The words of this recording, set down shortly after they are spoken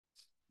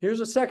Here's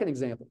a second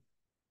example.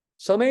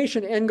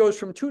 Summation n goes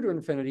from 2 to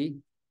infinity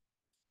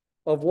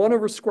of 1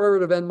 over square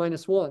root of n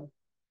minus 1.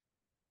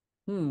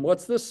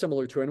 What's this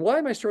similar to? And why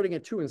am I starting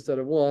at 2 instead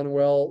of 1?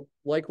 Well,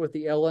 like with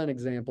the ln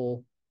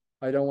example,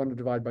 I don't want to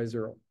divide by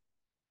 0.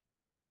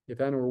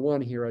 If n were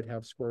 1 here, I'd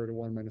have square root of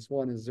 1 minus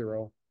 1 is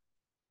 0.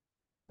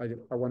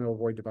 I want to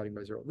avoid dividing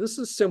by 0. This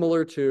is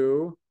similar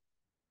to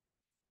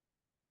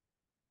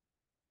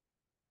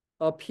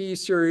a p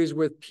series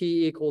with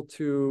p equal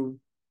to,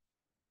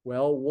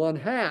 well,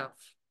 1/2,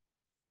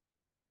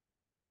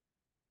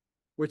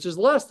 which is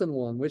less than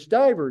 1, which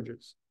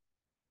diverges.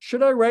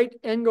 Should I write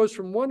n goes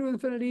from 1 to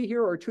infinity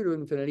here or 2 to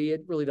infinity?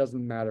 It really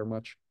doesn't matter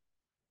much.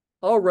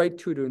 I'll write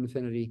 2 to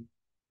infinity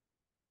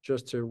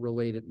just to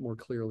relate it more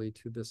clearly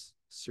to this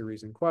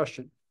series in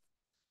question.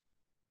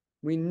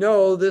 We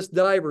know this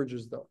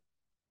diverges, though.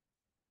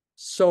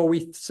 So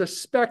we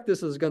suspect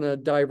this is going to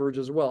diverge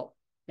as well.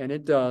 And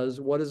it does.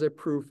 What is a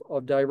proof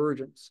of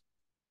divergence?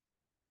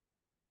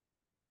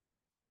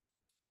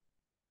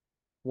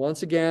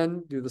 Once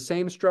again, do the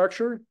same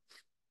structure.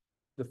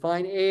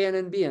 Define an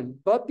and bn.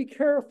 But be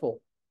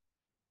careful.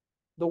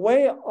 The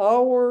way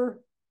our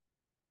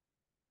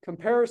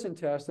comparison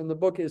test in the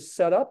book is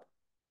set up,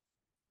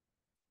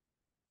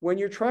 when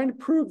you're trying to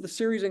prove the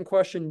series in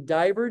question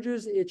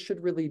diverges, it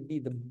should really be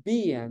the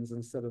bn's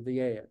instead of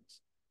the an's.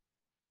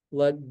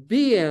 Let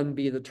bn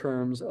be the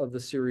terms of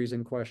the series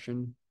in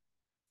question,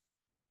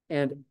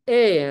 and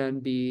an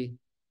be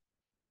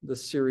the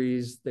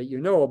series that you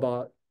know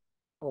about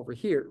over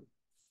here.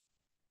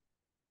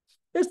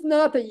 It's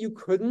not that you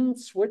couldn't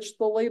switch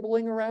the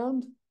labeling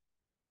around.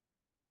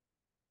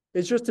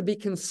 It's just to be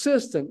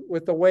consistent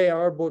with the way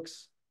our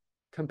book's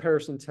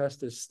comparison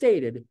test is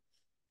stated.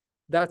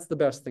 That's the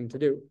best thing to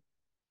do.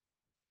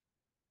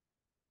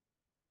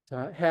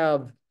 To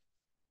have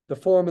the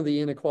form of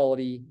the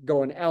inequality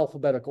go in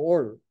alphabetical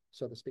order,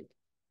 so to speak.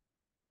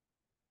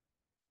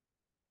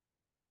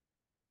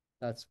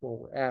 That's what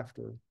we're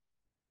after.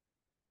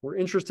 We're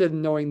interested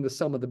in knowing the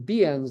sum of the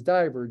bn's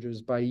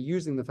diverges by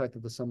using the fact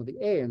that the sum of the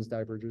an's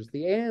diverges.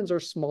 The an's are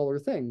smaller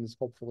things,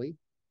 hopefully.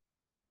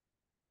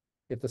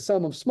 If the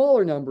sum of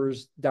smaller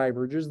numbers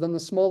diverges, then the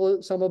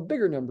sum of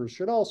bigger numbers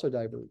should also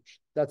diverge.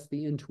 That's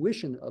the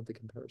intuition of the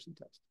comparison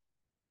test.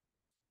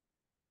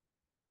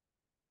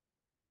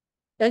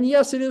 And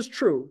yes, it is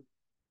true.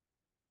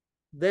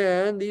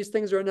 Then these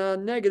things are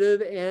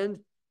non-negative and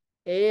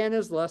an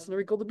is less than or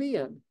equal to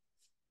bn.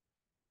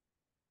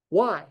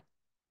 Why?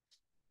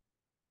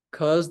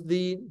 Because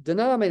the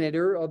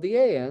denominator of the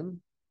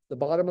an, the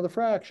bottom of the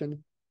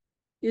fraction,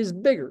 is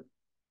bigger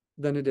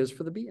than it is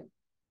for the bn,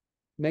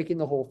 making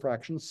the whole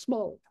fraction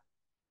smaller.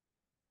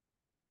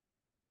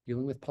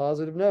 Dealing with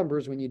positive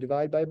numbers, when you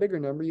divide by a bigger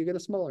number, you get a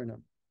smaller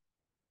number.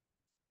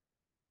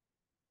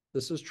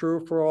 This is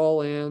true for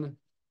all n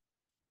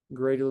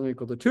greater than or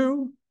equal to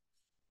 2.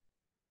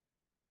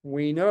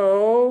 We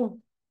know,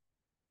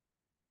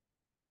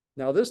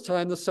 now this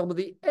time, the sum of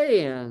the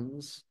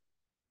an's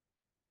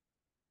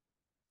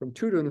from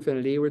 2 to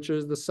infinity, which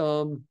is the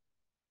sum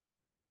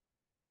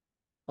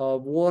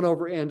of 1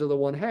 over n to the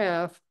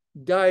 1/2,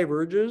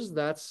 diverges.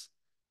 That's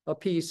a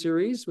p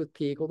series with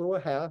p equal to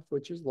 1/2,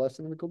 which is less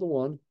than or equal to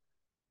 1.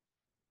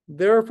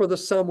 Therefore, the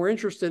sum we're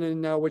interested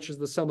in now, which is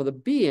the sum of the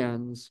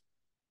bn's,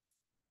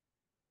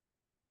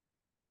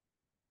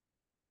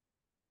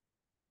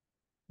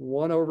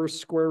 1 over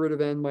square root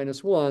of n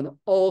minus 1,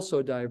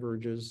 also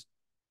diverges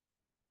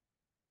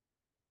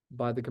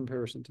by the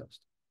comparison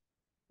test.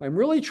 I'm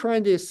really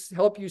trying to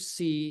help you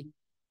see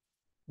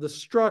the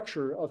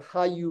structure of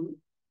how you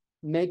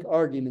make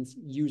arguments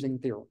using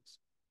theorems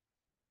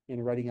in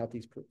writing out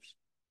these proofs.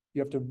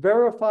 You have to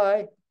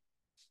verify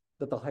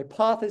that the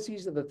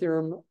hypotheses of the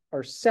theorem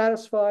are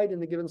satisfied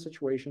in the given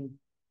situation.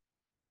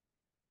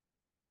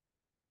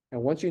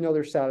 And once you know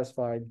they're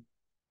satisfied,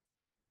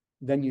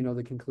 then you know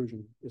the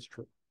conclusion is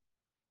true.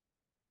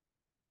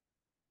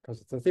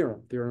 Because it's a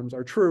theorem. Theorems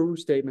are true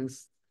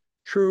statements,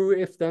 true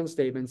if-then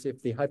statements.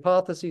 If the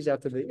hypothesis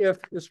after the if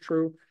is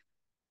true,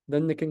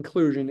 then the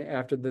conclusion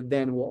after the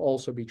then will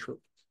also be true.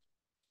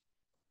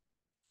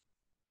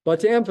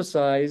 But to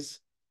emphasize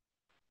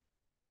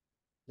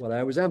what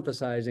I was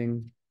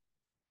emphasizing,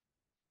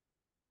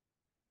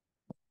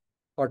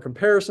 our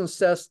comparison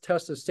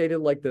test is stated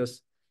like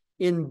this.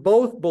 In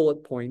both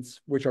bullet points,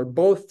 which are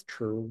both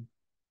true,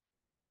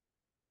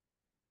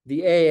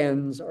 the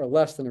an's are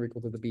less than or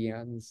equal to the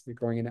bn's. They're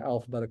going in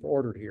alphabetical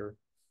order here.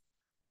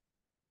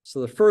 So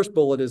the first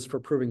bullet is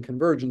for proving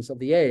convergence of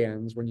the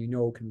an's when you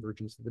know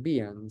convergence of the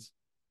bn's,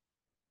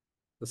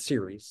 the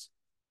series,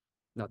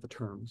 not the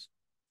terms.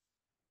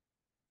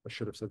 I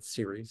should have said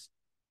series.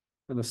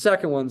 And the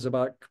second one's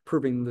about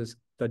proving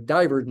the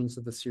divergence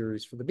of the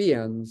series for the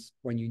bn's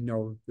when you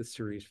know the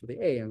series for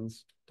the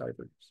an's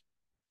diverges.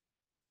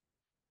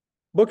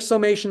 Book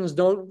summations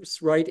don't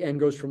write n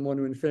goes from 1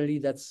 to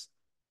infinity.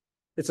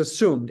 It's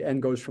assumed n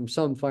goes from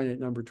some finite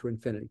number to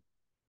infinity.